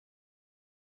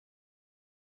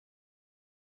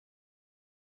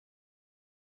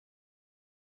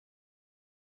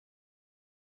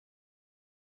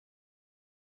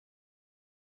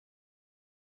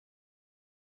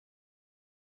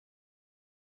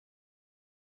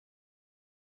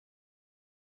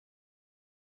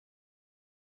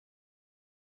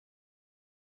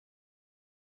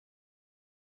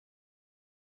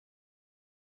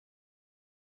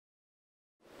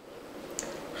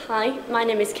Hi, my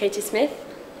name is Katie Smith.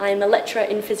 I am a lecturer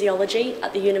in physiology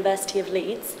at the University of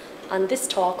Leeds, and this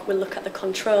talk will look at the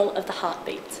control of the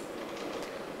heartbeat.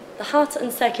 The heart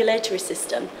and circulatory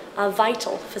system are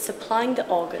vital for supplying the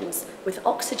organs with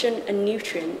oxygen and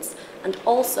nutrients, and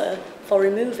also for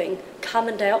removing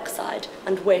carbon dioxide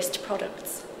and waste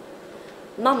products.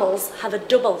 Mammals have a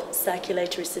double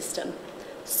circulatory system,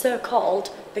 so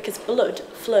called because blood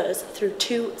flows through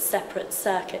two separate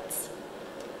circuits.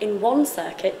 In one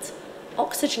circuit,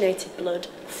 oxygenated blood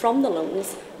from the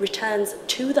lungs returns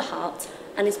to the heart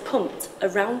and is pumped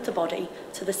around the body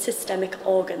to the systemic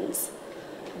organs.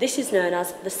 This is known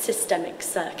as the systemic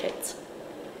circuit.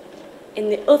 In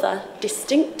the other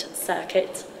distinct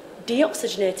circuit,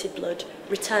 deoxygenated blood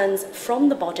returns from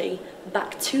the body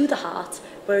back to the heart,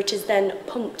 where it is then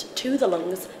pumped to the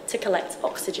lungs to collect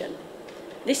oxygen.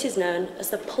 This is known as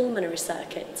the pulmonary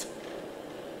circuit.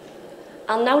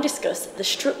 I'll now discuss the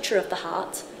structure of the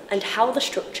heart and how the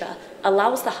structure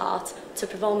allows the heart to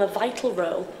perform a vital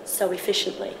role so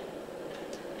efficiently.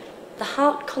 The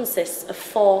heart consists of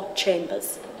four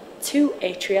chambers, two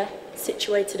atria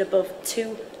situated above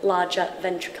two larger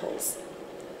ventricles.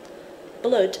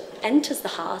 Blood enters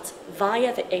the heart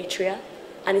via the atria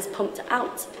and is pumped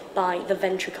out by the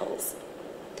ventricles.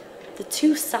 The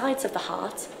two sides of the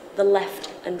heart, the left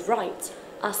and right,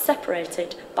 are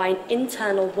separated by an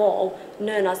internal wall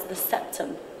known as the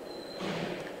septum.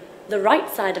 The right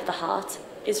side of the heart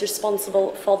is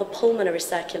responsible for the pulmonary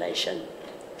circulation.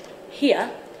 Here,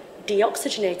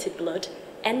 deoxygenated blood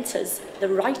enters the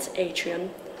right atrium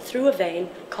through a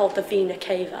vein called the vena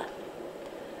cava.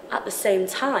 At the same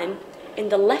time, in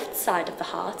the left side of the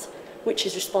heart, which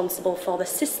is responsible for the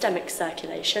systemic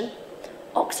circulation,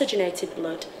 oxygenated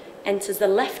blood enters the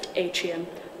left atrium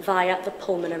via the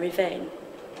pulmonary vein.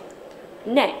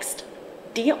 Next,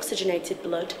 deoxygenated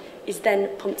blood is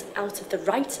then pumped out of the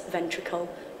right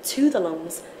ventricle to the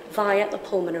lungs via the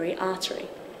pulmonary artery.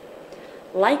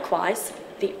 Likewise,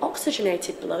 the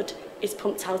oxygenated blood is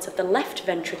pumped out of the left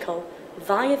ventricle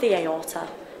via the aorta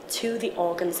to the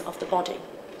organs of the body.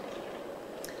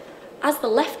 As the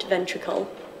left ventricle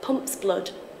pumps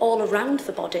blood all around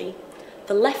the body,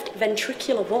 the left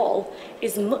ventricular wall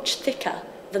is much thicker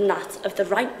than that of the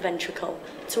right ventricle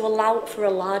to allow for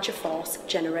a larger force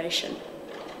generation.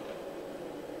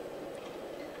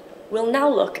 We'll now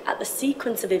look at the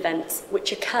sequence of events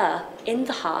which occur in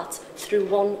the heart through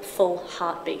one full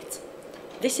heartbeat.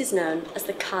 This is known as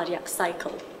the cardiac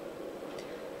cycle.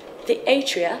 The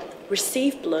atria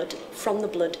receive blood from the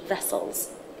blood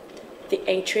vessels. The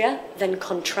atria then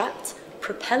contract,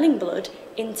 propelling blood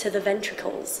into the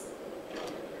ventricles.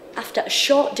 After a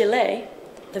short delay,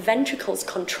 the ventricles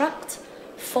contract,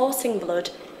 forcing blood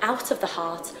out of the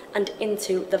heart and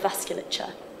into the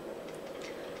vasculature.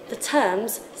 The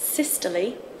terms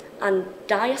systole and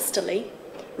diastole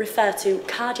refer to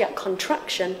cardiac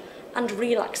contraction and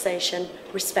relaxation,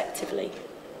 respectively.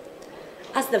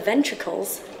 As the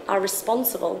ventricles are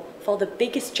responsible for the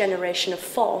biggest generation of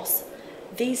force,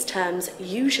 these terms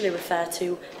usually refer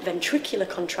to ventricular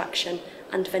contraction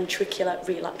and ventricular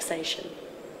relaxation.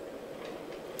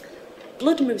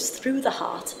 Blood moves through the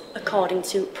heart according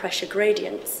to pressure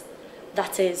gradients.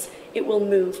 That is, it will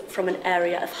move from an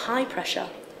area of high pressure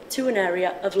to an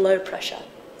area of low pressure.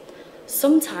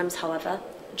 Sometimes, however,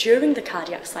 during the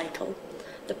cardiac cycle,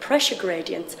 the pressure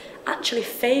gradient actually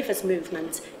favours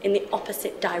movement in the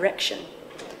opposite direction.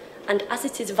 And as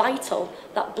it is vital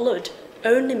that blood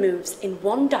only moves in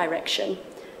one direction,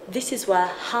 this is where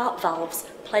heart valves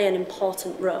play an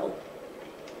important role.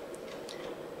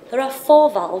 There are four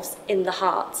valves in the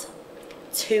heart,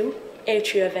 two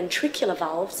atrioventricular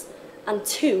valves and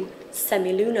two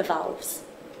semilunar valves.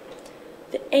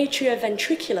 The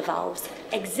atrioventricular valves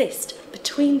exist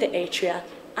between the atria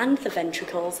and the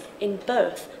ventricles in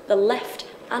both the left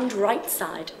and right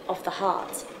side of the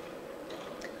heart.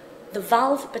 The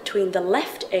valve between the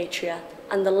left atria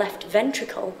and the left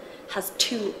ventricle has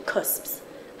two cusps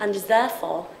and is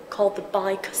therefore called the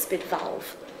bicuspid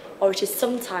valve, or it is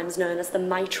sometimes known as the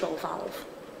mitral valve.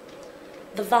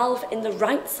 The valve in the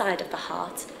right side of the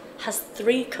heart has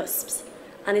three cusps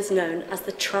and is known as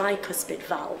the tricuspid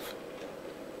valve.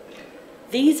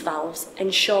 These valves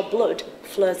ensure blood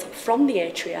flows from the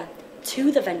atria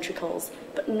to the ventricles,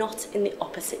 but not in the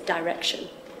opposite direction.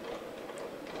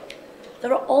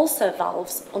 There are also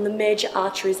valves on the major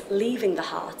arteries leaving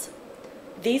the heart.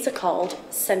 These are called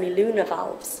semilunar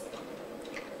valves.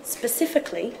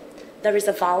 Specifically, there is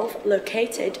a valve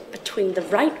located between the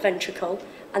right ventricle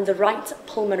and the right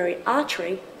pulmonary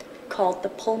artery called the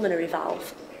pulmonary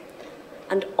valve,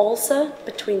 and also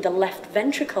between the left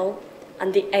ventricle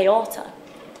and the aorta.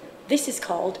 This is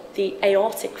called the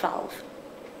aortic valve.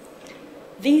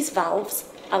 These valves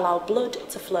allow blood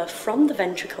to flow from the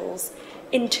ventricles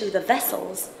into the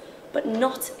vessels, but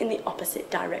not in the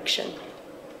opposite direction.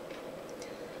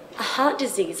 A heart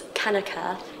disease can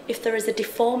occur if there is a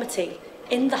deformity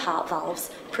in the heart valves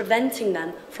preventing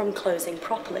them from closing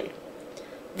properly.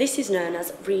 This is known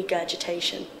as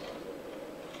regurgitation.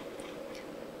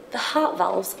 The heart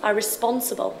valves are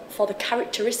responsible for the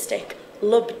characteristic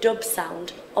lub-dub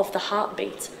sound of the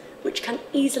heartbeat, which can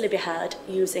easily be heard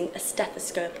using a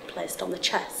stethoscope placed on the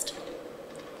chest.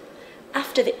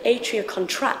 After the atria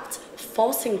contract,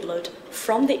 forcing blood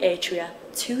from the atria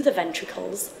to the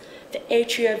ventricles, the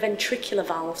atrioventricular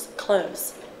valves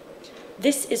close.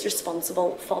 This is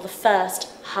responsible for the first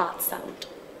heart sound.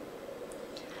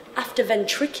 After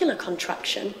ventricular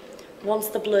contraction, once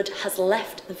the blood has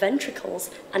left the ventricles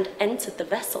and entered the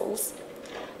vessels,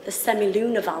 the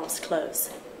semilunar valves close.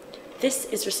 This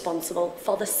is responsible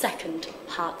for the second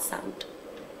heart sound.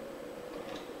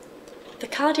 The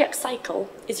cardiac cycle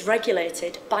is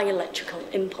regulated by electrical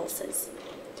impulses.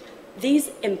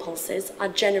 These impulses are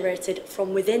generated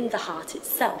from within the heart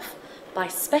itself by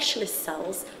specialist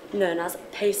cells known as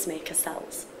pacemaker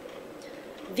cells.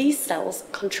 These cells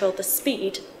control the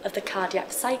speed of the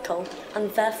cardiac cycle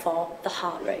and therefore the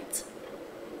heart rate.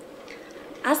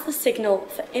 As the signal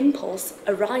for impulse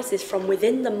arises from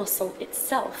within the muscle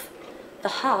itself, the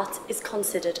heart is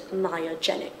considered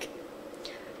myogenic.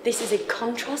 This is in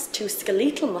contrast to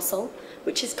skeletal muscle,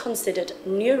 which is considered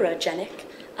neurogenic,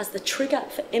 as the trigger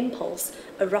for impulse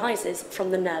arises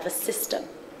from the nervous system.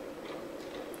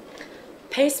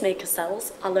 Pacemaker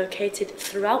cells are located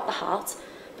throughout the heart,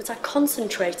 but are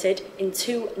concentrated in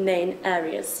two main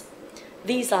areas.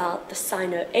 These are the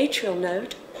sinoatrial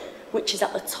node, which is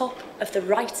at the top of the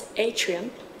right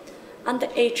atrium, and the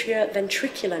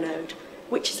atrioventricular node,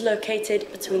 which is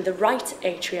located between the right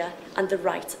atria and the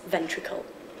right ventricle.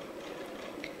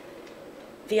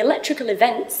 The electrical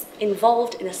events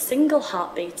involved in a single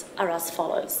heartbeat are as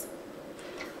follows.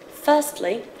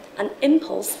 Firstly, an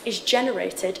impulse is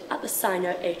generated at the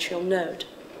sinoatrial node.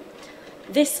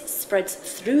 This spreads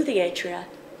through the atria,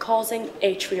 causing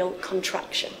atrial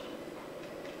contraction.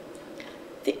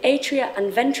 The atria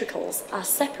and ventricles are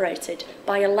separated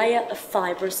by a layer of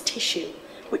fibrous tissue,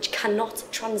 which cannot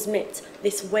transmit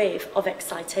this wave of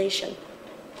excitation.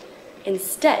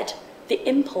 Instead, the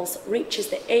impulse reaches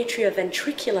the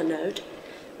atrioventricular node,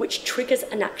 which triggers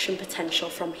an action potential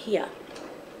from here.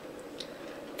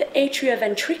 The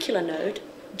atrioventricular node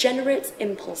generates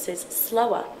impulses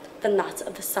slower than that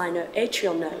of the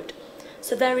sinoatrial node,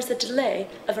 so there is a delay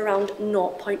of around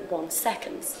 0.1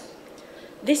 seconds.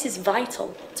 This is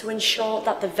vital to ensure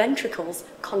that the ventricles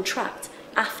contract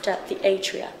after the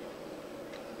atria.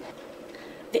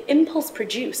 The impulse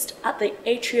produced at the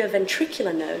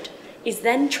atrioventricular node is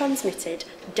then transmitted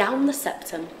down the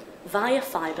septum via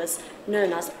fibres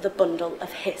known as the bundle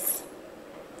of His.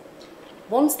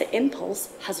 Once the impulse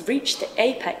has reached the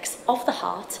apex of the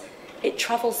heart, it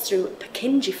travels through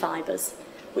Purkinje fibres,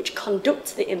 which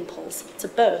conduct the impulse to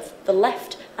both the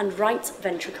left and right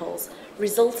ventricles,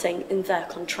 resulting in their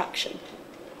contraction.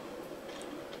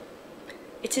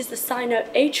 It is the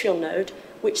sinoatrial node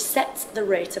which sets the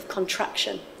rate of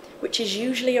contraction, which is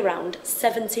usually around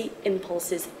 70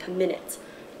 impulses per minute,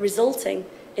 resulting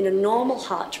in a normal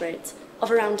heart rate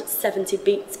of around 70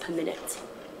 beats per minute.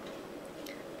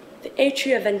 The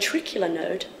atrioventricular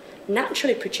node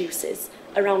naturally produces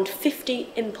around 50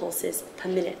 impulses per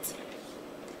minute.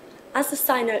 As the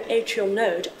sinoatrial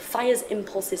node fires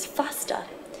impulses faster,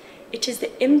 it is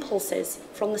the impulses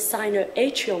from the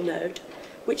sinoatrial node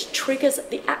which triggers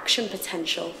the action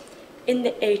potential in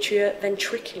the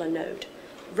atrioventricular node,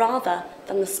 rather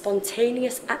than the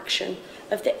spontaneous action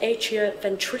of the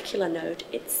atrioventricular node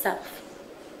itself.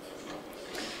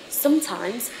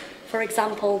 Sometimes, for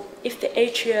example, if the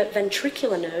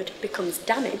atrioventricular node becomes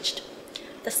damaged,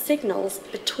 the signals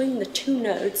between the two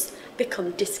nodes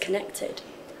become disconnected,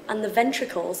 and the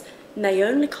ventricles may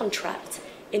only contract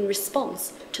in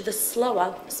response to the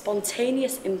slower,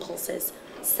 spontaneous impulses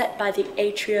set by the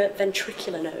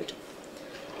atrioventricular node.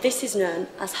 This is known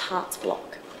as heart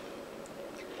block.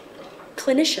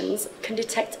 Clinicians can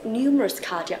detect numerous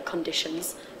cardiac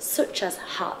conditions, such as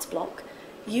heart block,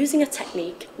 using a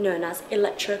technique known as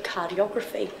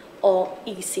electrocardiography, or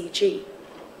ECG.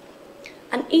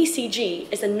 An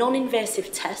ECG is a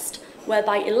non-invasive test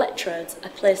whereby electrodes are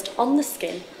placed on the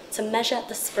skin to measure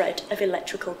the spread of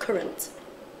electrical current.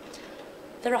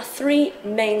 There are three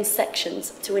main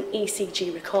sections to an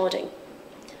ECG recording: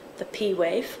 the P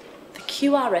wave, the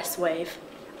QRS wave,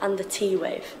 and the T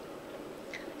wave.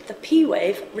 The P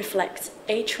wave reflects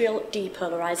atrial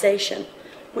depolarization,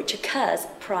 which occurs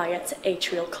prior to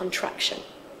atrial contraction.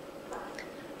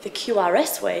 The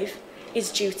QRS wave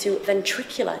is due to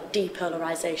ventricular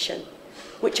depolarization,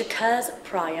 which occurs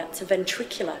prior to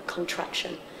ventricular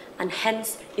contraction and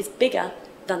hence is bigger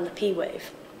than the P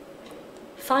wave.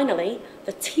 Finally,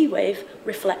 the T wave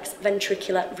reflects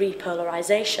ventricular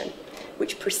repolarization,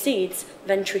 which precedes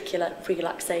ventricular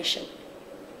relaxation.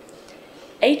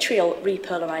 Atrial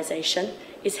repolarization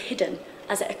is hidden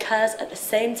as it occurs at the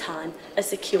same time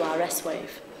as the QRS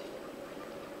wave.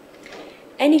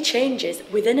 Any changes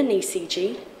within an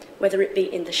ECG, whether it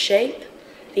be in the shape,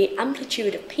 the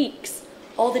amplitude of peaks,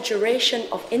 or the duration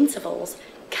of intervals,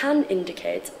 can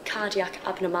indicate cardiac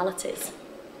abnormalities.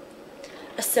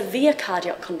 A severe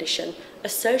cardiac condition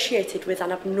associated with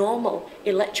an abnormal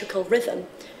electrical rhythm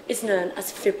is known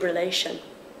as fibrillation.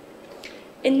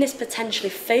 In this potentially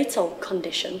fatal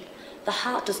condition, the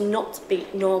heart does not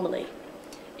beat normally.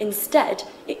 Instead,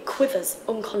 it quivers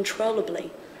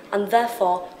uncontrollably and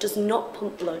therefore does not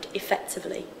pump blood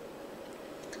effectively.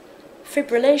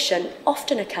 Fibrillation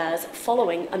often occurs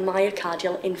following a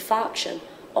myocardial infarction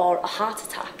or a heart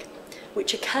attack,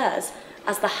 which occurs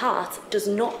as the heart does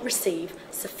not receive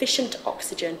sufficient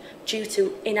oxygen due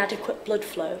to inadequate blood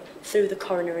flow through the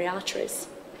coronary arteries.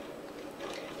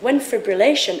 When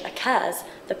fibrillation occurs,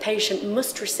 the patient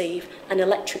must receive an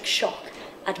electric shock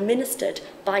administered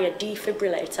by a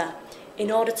defibrillator in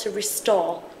order to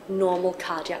restore normal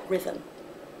cardiac rhythm.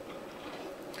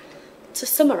 To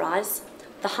summarise,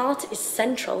 the heart is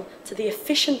central to the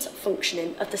efficient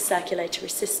functioning of the circulatory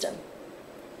system.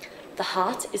 The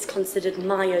heart is considered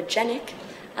myogenic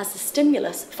as the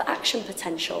stimulus for action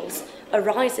potentials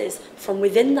arises from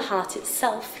within the heart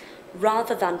itself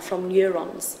rather than from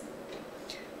neurons.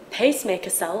 Pacemaker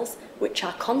cells, which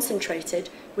are concentrated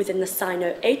within the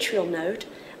sinoatrial node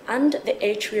and the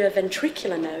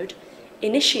atrioventricular node,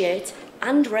 initiate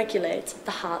and regulate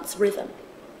the heart's rhythm.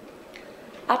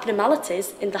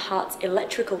 Abnormalities in the heart's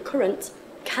electrical current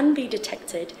can be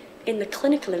detected in the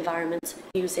clinical environment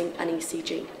using an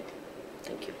ECG.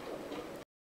 Thank you.